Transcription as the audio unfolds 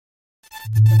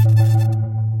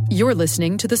You're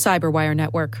listening to the Cyberwire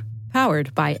Network,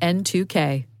 powered by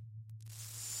N2K.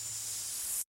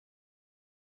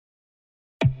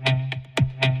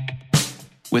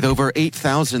 With over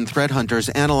 8,000 threat hunters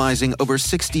analyzing over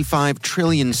 65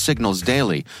 trillion signals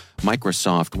daily,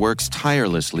 Microsoft works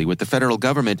tirelessly with the federal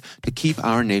government to keep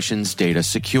our nation's data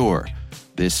secure.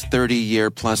 This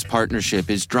 30-year-plus partnership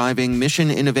is driving mission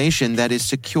innovation that is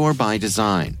secure by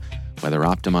design. Whether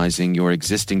optimizing your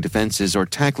existing defenses or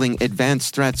tackling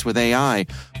advanced threats with AI,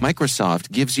 Microsoft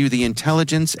gives you the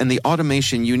intelligence and the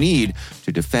automation you need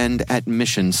to defend at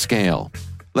mission scale.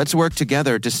 Let's work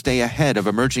together to stay ahead of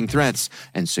emerging threats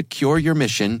and secure your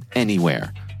mission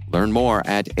anywhere. Learn more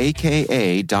at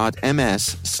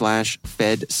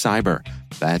aka.ms/fedcyber.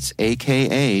 That's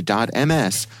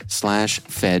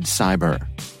aka.ms/fedcyber.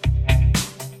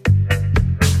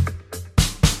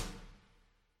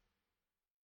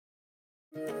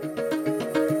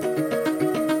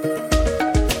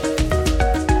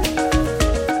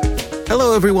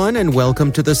 Hello, everyone, and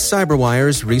welcome to the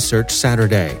CyberWire's Research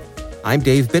Saturday. I'm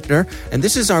Dave Bittner, and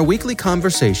this is our weekly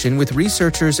conversation with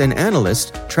researchers and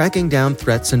analysts tracking down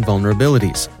threats and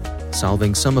vulnerabilities,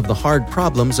 solving some of the hard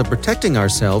problems of protecting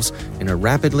ourselves in a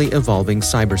rapidly evolving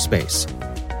cyberspace.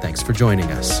 Thanks for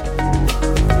joining us.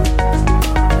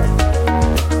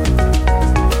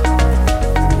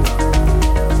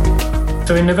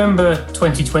 So in November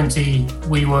 2020,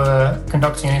 we were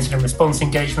conducting an incident response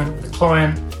engagement with a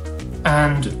client,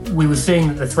 and we were seeing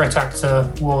that the threat actor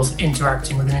was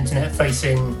interacting with an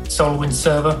internet-facing SolarWinds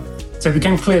server. So it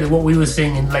became clear that what we were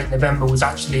seeing in late November was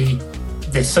actually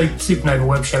this Supernova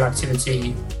web shell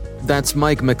activity. That's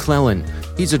Mike McClellan.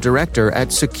 He's a director at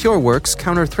SecureWorks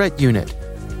Counter Threat Unit.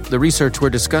 The research we're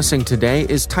discussing today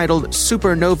is titled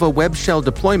Supernova Web Shell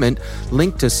Deployment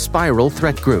Linked to Spiral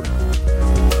Threat Group.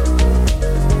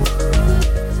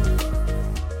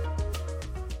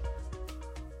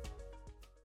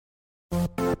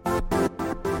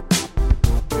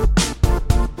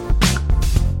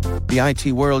 The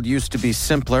IT world used to be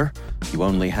simpler. You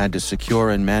only had to secure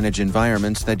and manage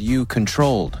environments that you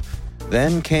controlled.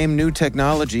 Then came new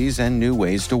technologies and new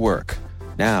ways to work.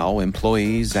 Now,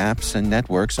 employees, apps, and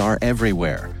networks are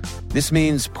everywhere. This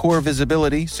means poor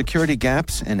visibility, security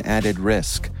gaps, and added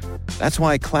risk. That's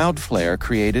why Cloudflare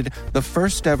created the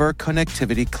first-ever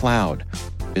connectivity cloud.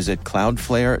 Visit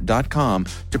cloudflare.com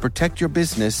to protect your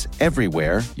business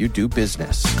everywhere you do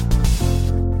business.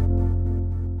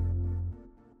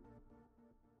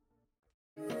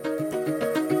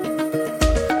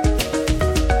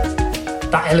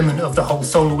 That element of the whole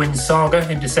SolarWinds saga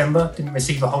in December didn't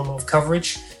receive a whole lot of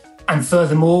coverage. And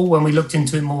furthermore, when we looked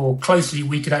into it more closely,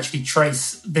 we could actually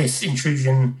trace this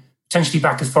intrusion potentially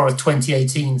back as far as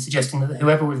 2018, suggesting that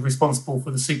whoever was responsible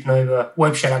for the Supernova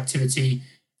web shell activity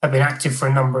had been active for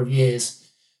a number of years.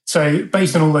 So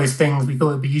based on all those things, we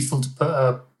thought it would be useful to put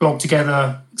a blog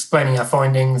together, explaining our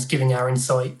findings, giving our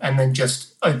insight, and then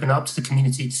just open up to the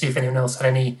community to see if anyone else had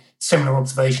any similar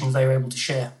observations they were able to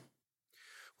share.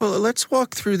 Well, let's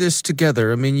walk through this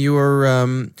together. I mean, you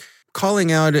are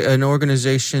calling out an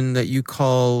organization that you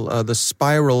call the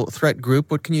Spiral Threat Group.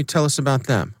 What can you tell us about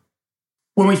them?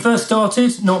 When we first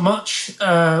started, not much.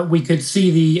 We could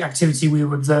see the activity we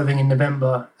were observing in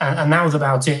November, and that was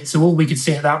about it. So all we could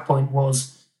see at that point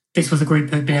was this was a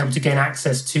group who had been able to gain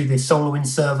access to this SolarWinds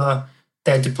server.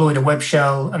 They had deployed a web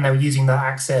shell, and they were using that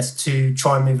access to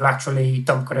try and move laterally,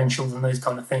 dump credentials, and those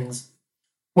kind of things.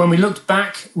 When we looked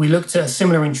back, we looked at a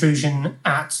similar intrusion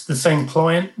at the same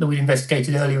client that we'd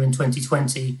investigated earlier in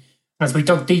 2020. And as we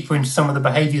dug deeper into some of the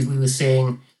behaviors we were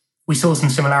seeing, we saw some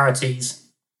similarities.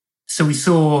 So we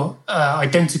saw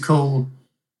identical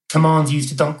commands used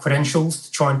to dump credentials,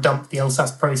 to try and dump the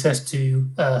LSASS process to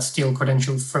steal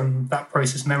credentials from that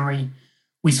process memory.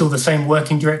 We saw the same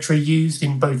working directory used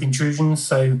in both intrusions,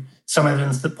 so some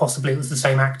evidence that possibly it was the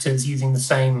same actors using the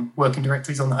same working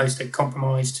directories on the host they'd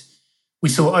compromised. We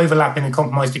saw overlap in the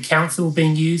compromised accounts that were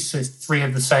being used, so 3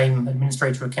 of the same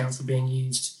administrator accounts were being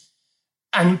used.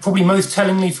 And probably most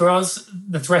tellingly for us,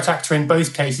 the threat actor in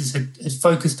both cases had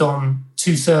focused on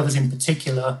 2 servers in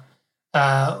particular,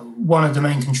 one a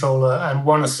domain controller and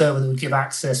one a server that would give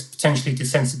access potentially to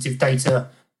sensitive data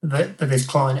that this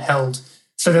client held.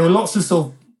 So there were lots of sort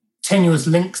of tenuous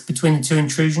links between the 2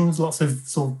 intrusions, lots of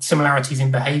sort of similarities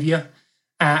in behavior.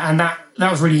 And that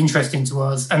was really interesting to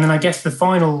us. And then I guess the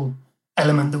final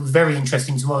element that was very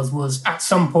interesting to us was at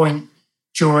some point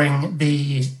during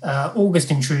the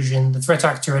August intrusion, the threat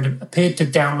actor had appeared to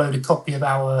download a copy of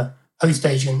our host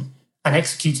agent and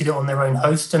executed it on their own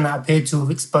host, and that appeared to have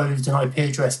exposed an IP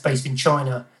address based in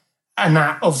China. And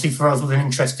that obviously for us was an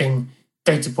interesting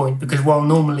data point, because while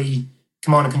normally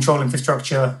command and control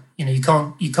infrastructure, you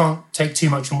can't take too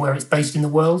much from where it's based in the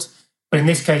world. But in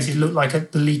this case, it looked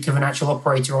like the leak of an actual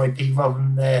operator IP rather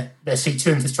than their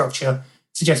C2 infrastructure,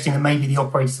 suggesting that maybe the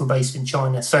operators were based in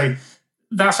China. So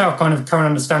that's our kind of current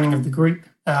understanding of the group.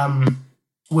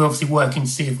 We're obviously working to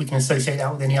see if we can associate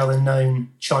that with any other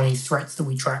known Chinese threats that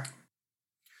we track.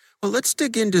 Well, let's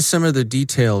dig into some of the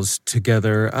details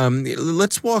together.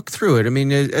 Let's walk through it. I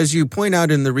mean, as you point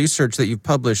out in the research that you've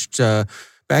published,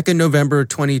 back in November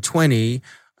 2020,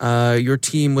 your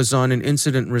team was on an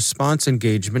incident response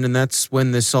engagement, and that's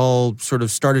when this all sort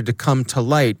of started to come to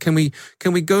light. Can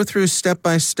we go through step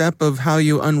by step of how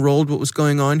you unrolled what was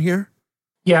going on here?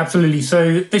 Yeah, absolutely.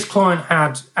 So this client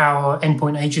had our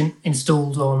endpoint agent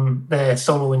installed on their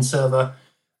SolarWinds server,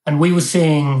 and we were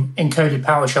seeing encoded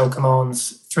PowerShell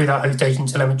commands through that host agent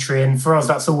telemetry. And for us,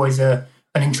 that's always an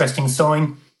interesting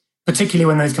sign, particularly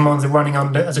when those commands are running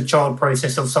as a child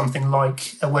process of something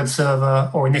like a web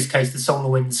server, or in this case, the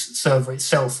SolarWinds server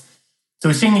itself. So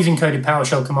we're seeing these encoded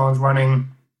PowerShell commands running.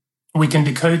 We can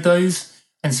decode those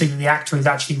and see that the actor is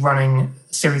actually running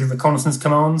a series of reconnaissance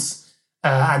commands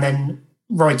and then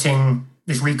writing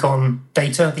this recon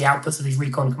data, the outputs of these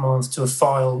recon commands, to a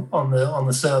file on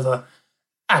the server,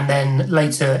 and then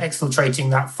later exfiltrating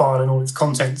that file and all its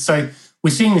content. So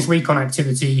we're seeing this recon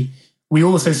activity. We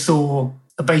also saw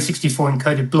a base64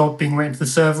 encoded blob being written to the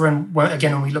server, and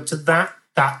again, when we looked at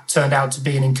that turned out to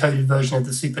be an encoded version of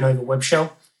the Supernova web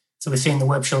shell. So we're seeing the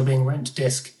web shell being written to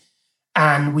disk,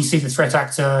 and we see the threat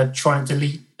actor trying to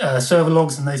delete server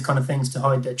logs and those kind of things to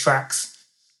hide their tracks.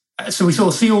 So we sort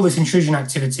of see all this intrusion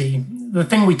activity. The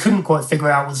thing we couldn't quite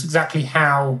figure out was exactly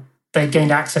how they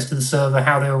gained access to the server,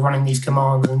 how they were running these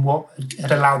commands, and what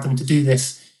had allowed them to do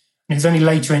this. And it was only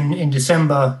later in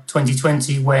December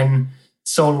 2020 when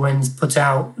SolarWinds put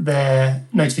out their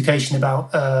notification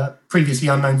about previously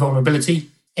unknown vulnerability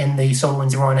in the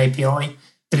SolarWinds Orion API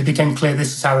that it became clear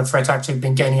this is how the threat actor had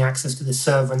been gaining access to this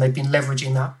server, and they've been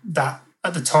leveraging that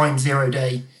at the time 0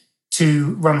 day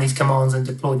to run these commands and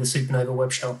deploy the Supernova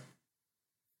web shell.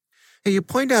 Hey, you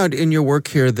point out in your work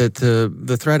here that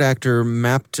the threat actor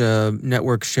mapped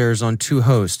network shares on two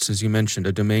hosts, as you mentioned,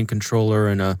 a domain controller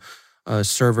and a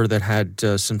server that had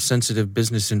some sensitive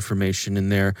business information in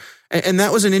there. And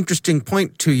that was an interesting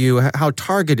point to you, how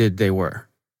targeted they were.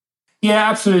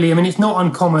 Yeah, absolutely. I mean, it's not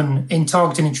uncommon in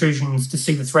targeted intrusions to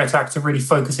see the threat actor really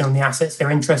focusing on the assets they're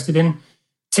interested in.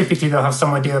 Typically, they'll have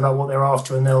some idea about what they're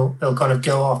after, and they'll kind of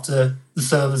go after the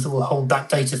servers that will hold that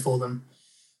data for them.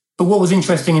 But what was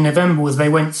interesting in November was they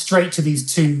went straight to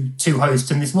these two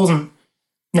hosts, and this wasn't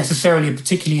necessarily a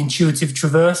particularly intuitive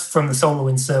traverse from the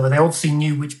SolarWinds server. They obviously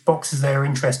knew which boxes they were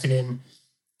interested in.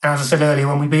 And as I said earlier,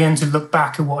 when we began to look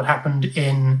back at what happened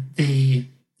in the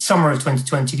summer of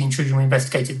 2020, the intrusion we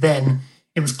investigated then,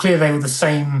 it was clear they were the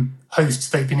same hosts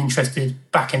they'd been interested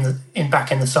back in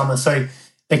the summer. So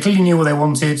they clearly knew what they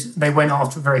wanted. They went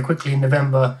after it very quickly in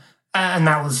November, and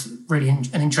that was really an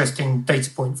interesting data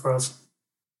point for us.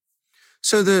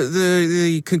 So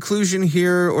the conclusion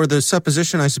here, or the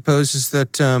supposition, I suppose, is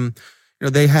that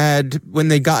they had, when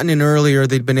they gotten in earlier,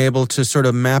 they'd been able to sort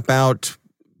of map out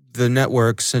the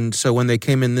networks, and so when they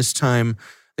came in this time,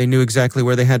 they knew exactly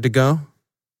where they had to go?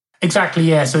 Exactly,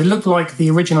 yeah. So it looked like the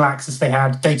original access they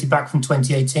had dated back from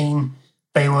 2018.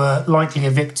 They were likely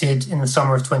evicted in the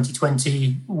summer of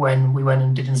 2020 when we went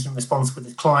and did incident response with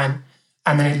the client.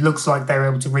 And then it looks like they were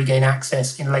able to regain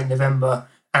access in late November.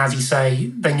 And as you say,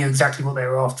 they knew exactly what they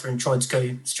were after and tried to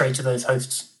go straight to those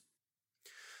hosts.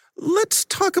 Let's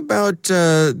talk about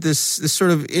this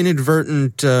sort of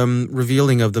inadvertent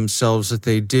revealing of themselves that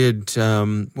they did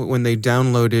when they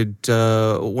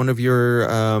downloaded one of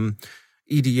your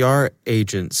EDR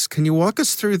agents. Can you walk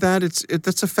us through that?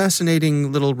 That's a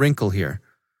fascinating little wrinkle here.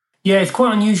 Yeah, it's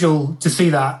quite unusual to see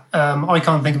that. I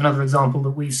can't think of another example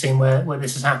that we've seen where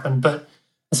this has happened. But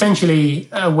essentially,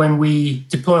 when we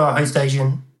deploy our host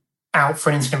agent out for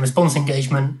an incident response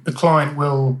engagement, the client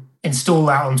will install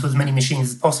that onto as many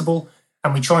machines as possible.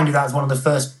 And we try and do that as one of the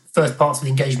first parts of the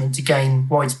engagement to gain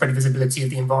widespread visibility of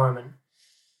the environment.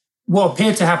 What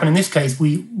appeared to happen in this case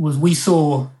we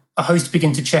saw a host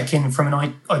begin to check in from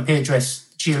an IP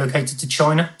address geolocated to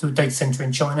China, to a data center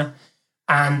in China.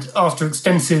 And after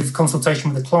extensive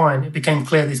consultation with the client, it became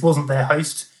clear this wasn't their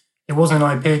host. It wasn't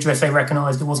an IP address they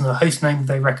recognized. It wasn't a host name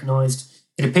they recognized.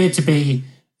 It appeared to be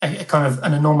a kind of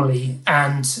an anomaly.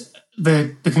 And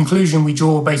the conclusion we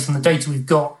draw based on the data we've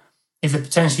got is that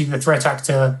potentially the threat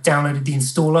actor downloaded the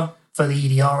installer for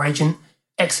the EDR agent,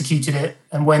 executed it,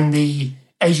 and when the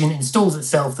agent installs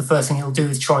itself, the first thing it'll do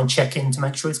is try and check in to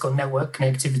make sure it's got network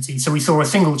connectivity. So we saw a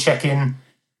single check-in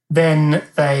Then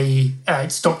they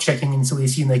stopped checking in, so we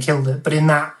assume they killed it. But in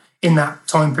that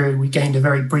time period, we gained a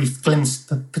very brief glimpse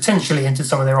potentially into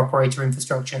some of their operator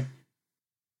infrastructure.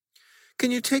 Can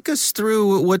you take us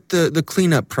through what the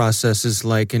cleanup process is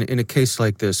like in a case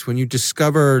like this? When you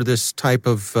discover this type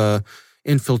of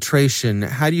infiltration,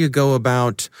 how do you go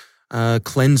about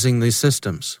cleansing these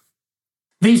systems?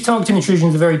 These targeted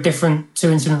intrusions are very different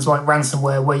to incidents like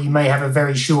ransomware, where you may have a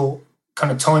very short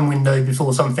kind of time window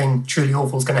before something truly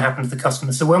awful is going to happen to the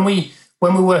customer. So when we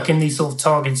work in these sort of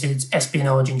targeted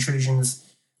espionage intrusions,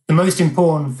 the most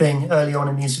important thing early on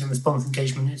in the incident response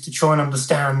engagement is to try and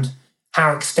understand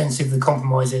how extensive the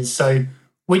compromise is. So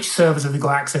which servers have they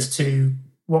got access to?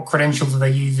 What credentials are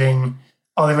they using?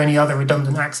 Are there any other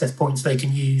redundant access points they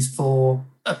can use for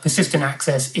a persistent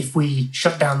access if we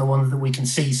shut down the ones that we can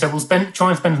see? So we'll try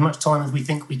and spend as much time as we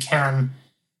think we can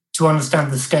to understand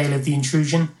the scale of the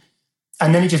intrusion.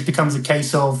 And then it just becomes a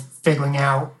case of figuring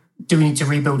out, do we need to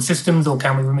rebuild systems, or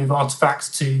can we remove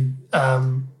artifacts to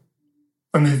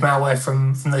remove malware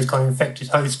from those kind of infected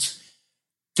hosts?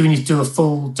 Do we need to do a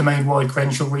full domain-wide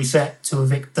credential reset to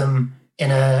evict them in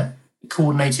a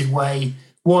coordinated way?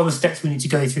 What are the steps we need to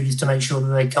go through just to make sure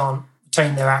that they can't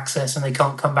retain their access and they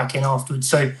can't come back in afterwards?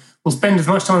 So we'll spend as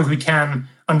much time as we can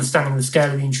understanding the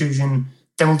scale of the intrusion.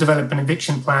 Then we'll develop an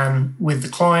eviction plan with the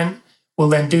client. We'll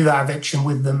then do that eviction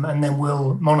with them, and then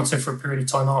we'll monitor for a period of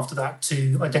time after that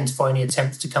to identify any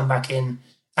attempts to come back in.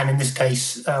 And in this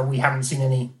case, we haven't seen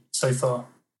any so far.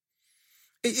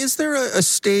 Is there a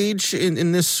stage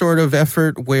in this sort of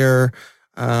effort where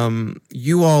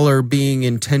you all are being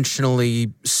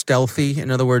intentionally stealthy? In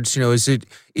other words,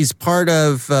 is part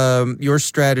of your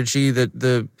strategy that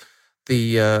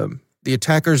the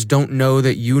attackers don't know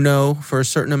that you know for a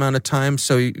certain amount of time,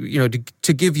 so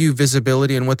to give you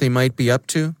visibility on what they might be up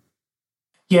to?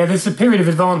 Yeah, there's a period of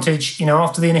advantage,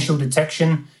 after the initial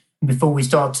detection, before we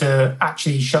start to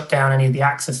actually shut down any of the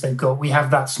access they've got. We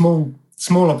have that small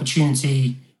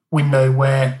opportunity window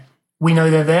where we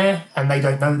know they're there and they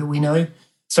don't know that we know.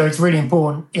 So it's really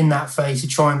important in that phase to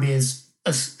try and be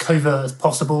as covert as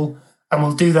possible. And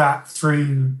we'll do that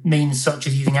through means such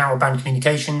as using out-of-band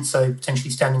communication, so potentially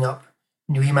standing up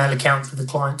new email accounts with the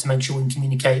client to make sure we can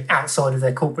communicate outside of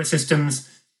their corporate systems,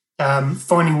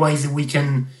 finding ways that we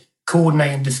can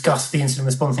coordinate and discuss the incident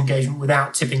response engagement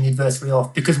without tipping the adversary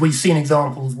off, because we've seen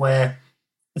examples where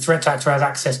the threat actor has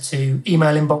access to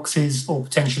email inboxes or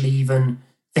potentially even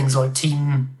things like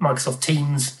Microsoft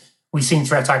Teams. We've seen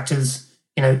threat actors,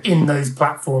 in those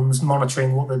platforms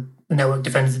monitoring what the network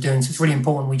defenders are doing. So it's really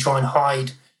important we try and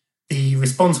hide the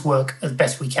response work as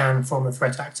best we can from the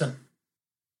threat actor.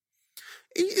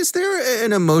 Is there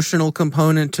an emotional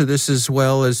component to this as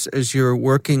well, as you're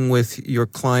working with your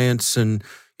clients and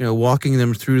walking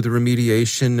them through the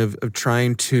remediation of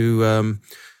trying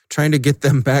to get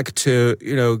them back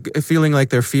to feeling like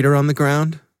their feet are on the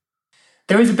ground?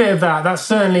 There is a bit of that. That's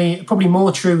certainly probably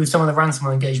more true with some of the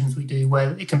ransomware engagements we do,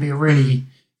 where it can be a really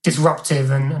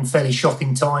disruptive and fairly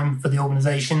shocking time for the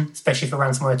organization, especially if a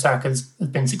ransomware attack has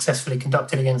been successfully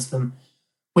conducted against them.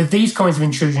 With these kinds of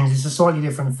intrusions, it's a slightly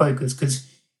different focus, because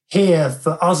here,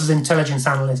 for us as intelligence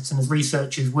analysts and as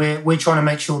researchers, we're trying to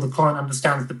make sure the client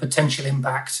understands the potential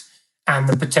impact and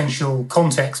the potential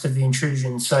context of the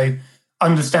intrusion. So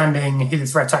understanding who the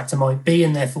threat actor might be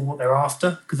and therefore what they're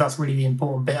after, because that's really the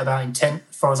important bit about intent,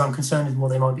 as far as I'm concerned, is what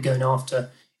they might be going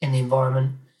after in the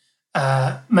environment.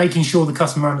 Making sure the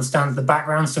customer understands the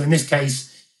background. So in this case,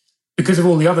 because of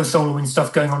all the other SolarWinds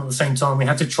stuff going on at the same time, we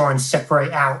had to try and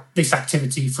separate out this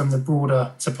activity from the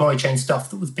broader supply chain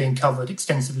stuff that was being covered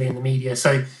extensively in the media.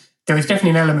 So there is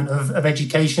definitely an element of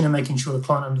education and making sure the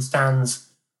client understands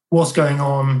what's going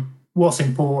on, what's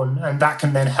important, and that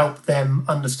can then help them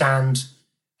understand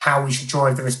how we should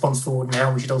drive the response forward and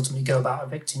how we should ultimately go about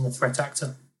evicting the threat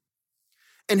actor.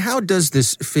 And how does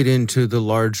this fit into the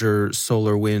larger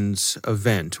SolarWinds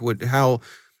event?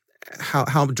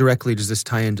 How directly does this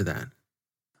tie into that?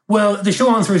 Well, the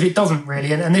short answer is it doesn't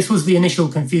really. And this was the initial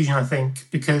confusion, I think,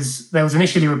 because there was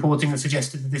initially reporting that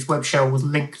suggested that this web shell was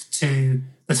linked to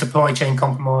the supply chain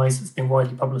compromise that's been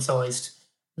widely publicised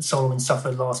that SolarWinds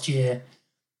suffered last year.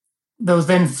 There was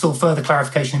then sort of further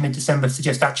clarification in mid-December to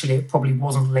suggest actually it probably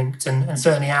wasn't linked, and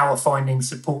certainly our findings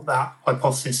support that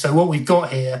hypothesis. So what we've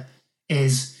got here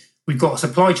is we've got a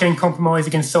supply chain compromise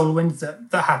against SolarWinds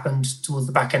that happened towards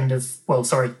the back end of,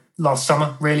 last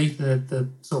summer, really, the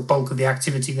sort of bulk of the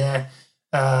activity there,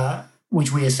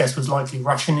 which we assessed was likely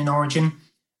Russian in origin.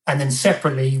 And then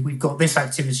separately, we've got this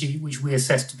activity, which we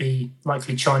assessed to be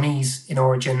likely Chinese in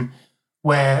origin,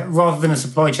 where rather than a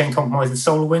supply chain compromise of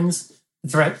SolarWinds, the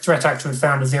threat actor had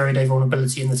found a zero-day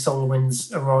vulnerability in the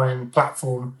SolarWinds Orion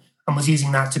platform and was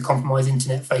using that to compromise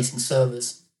internet-facing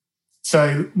servers.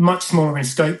 So much smaller in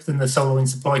scope than the SolarWinds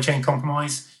supply chain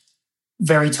compromise,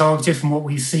 very targeted from what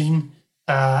we've seen.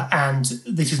 And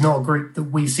this is not a group that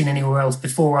we've seen anywhere else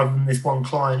before other than this one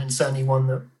client, and certainly one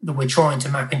that we're trying to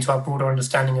map into our broader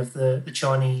understanding of the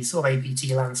Chinese or APT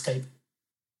landscape.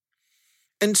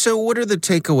 And so what are the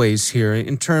takeaways here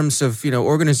in terms of,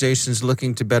 organizations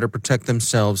looking to better protect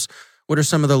themselves? What are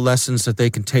some of the lessons that they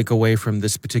can take away from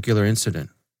this particular incident?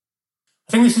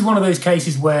 I think this is one of those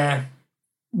cases where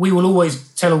we will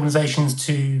always tell organizations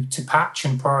to patch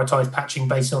and prioritize patching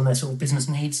based on their sort of business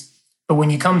needs. But when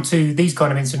you come to these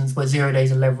kind of incidents where 0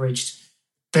 days are leveraged,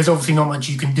 there's obviously not much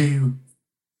you can do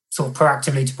sort of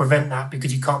proactively to prevent that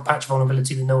because you can't patch a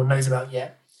vulnerability that no one knows about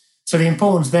yet. So the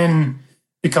importance then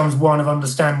becomes one of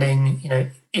understanding,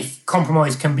 if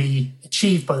compromise can be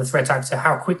achieved by the threat actor,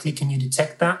 how quickly can you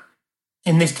detect that?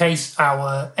 In this case,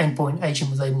 our endpoint agent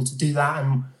was able to do that,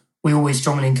 and we always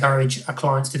strongly encourage our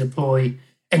clients to deploy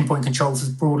endpoint controls as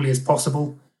broadly as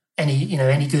possible.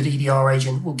 Any good EDR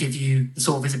agent will give you the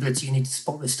sort of visibility you need to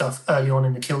spot this stuff early on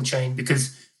in the kill chain,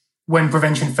 because when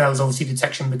prevention fails, obviously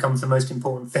detection becomes the most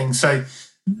important thing. So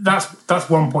that's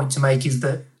one point to make, is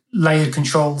that layered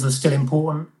controls are still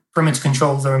important. Perimeter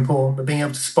controls are important, but being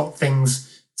able to spot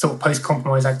things sort of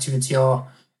post-compromise activity are,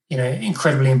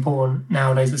 incredibly important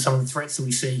nowadays with some of the threats that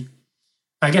we see.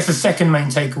 I guess the second main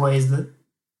takeaway is that,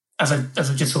 as I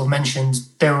just sort of mentioned,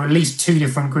 there are at least two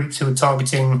different groups who are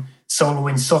targeting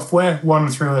SolarWinds software, one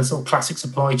through a sort of classic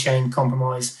supply chain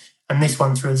compromise, and this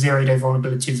one through a zero-day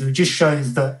vulnerability. So it just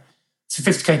shows that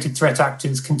sophisticated threat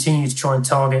actors continue to try and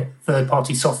target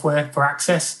third-party software for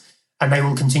access, and they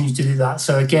will continue to do that.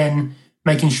 So again,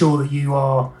 making sure that you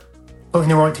are putting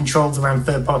the right controls around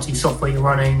third-party software you're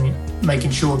running,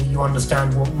 making sure that you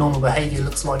understand what normal behavior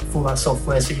looks like for that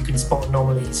software so you can spot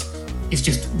anomalies, is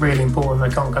just really important. I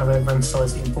can't kind of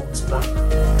overemphasize the importance of that.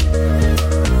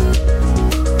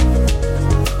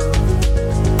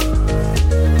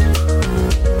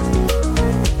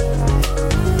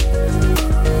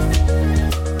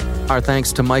 Our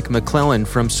thanks to Mike McClellan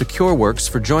from SecureWorks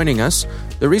for joining us.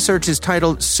 The research is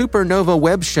titled Supernova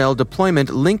Web Shell Deployment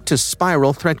Linked to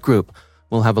Spiral Threat Group.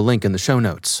 We'll have a link in the show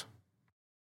notes.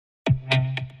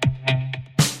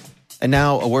 And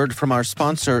now a word from our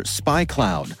sponsor,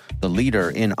 SpyCloud, the leader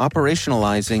in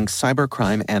operationalizing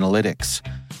cybercrime analytics.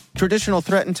 Traditional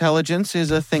threat intelligence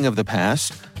is a thing of the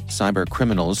past. Cyber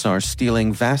criminals are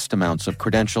stealing vast amounts of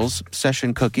credentials,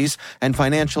 session cookies, and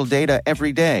financial data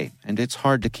every day, and it's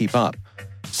hard to keep up.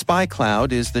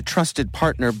 SpyCloud is the trusted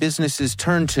partner businesses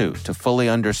turn to fully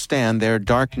understand their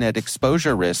darknet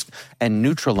exposure risk and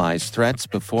neutralize threats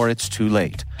before it's too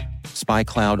late.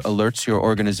 SpyCloud alerts your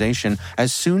organization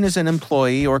as soon as an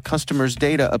employee or customer's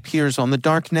data appears on the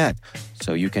dark net,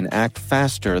 so you can act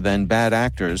faster than bad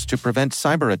actors to prevent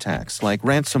cyber attacks like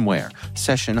ransomware,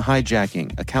 session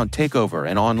hijacking, account takeover,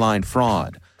 and online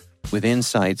fraud. With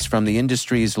insights from the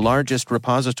industry's largest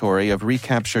repository of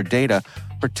recaptured data,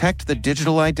 protect the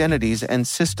digital identities and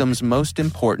systems most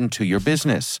important to your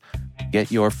business.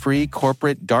 Get your free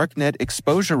corporate darknet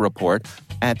exposure report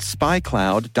at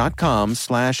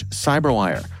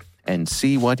spycloud.com/cyberwire and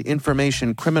see what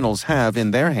information criminals have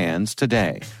in their hands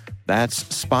today. That's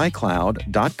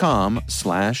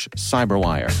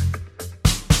spycloud.com/cyberwire.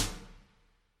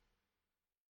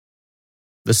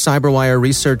 The CyberWire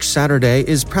Research Saturday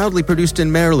is proudly produced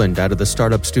in Maryland out of the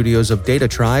startup studios of Data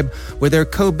Tribe, where they're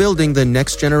co-building the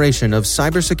next generation of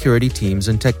cybersecurity teams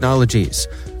and technologies.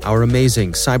 Our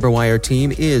amazing CyberWire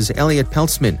team is Elliot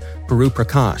Peltzman, Puru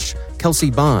Prakash, Kelsey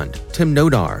Bond, Tim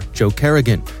Nodar, Joe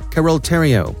Kerrigan, Carol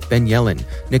Terrio, Ben Yellen,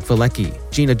 Nick Valecki,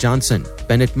 Gina Johnson,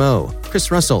 Bennett Moe,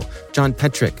 Chris Russell, John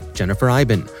Petrick, Jennifer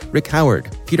Iben, Rick Howard,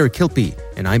 Peter Kilpie,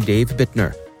 and I'm Dave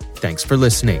Bittner. Thanks for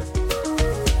listening.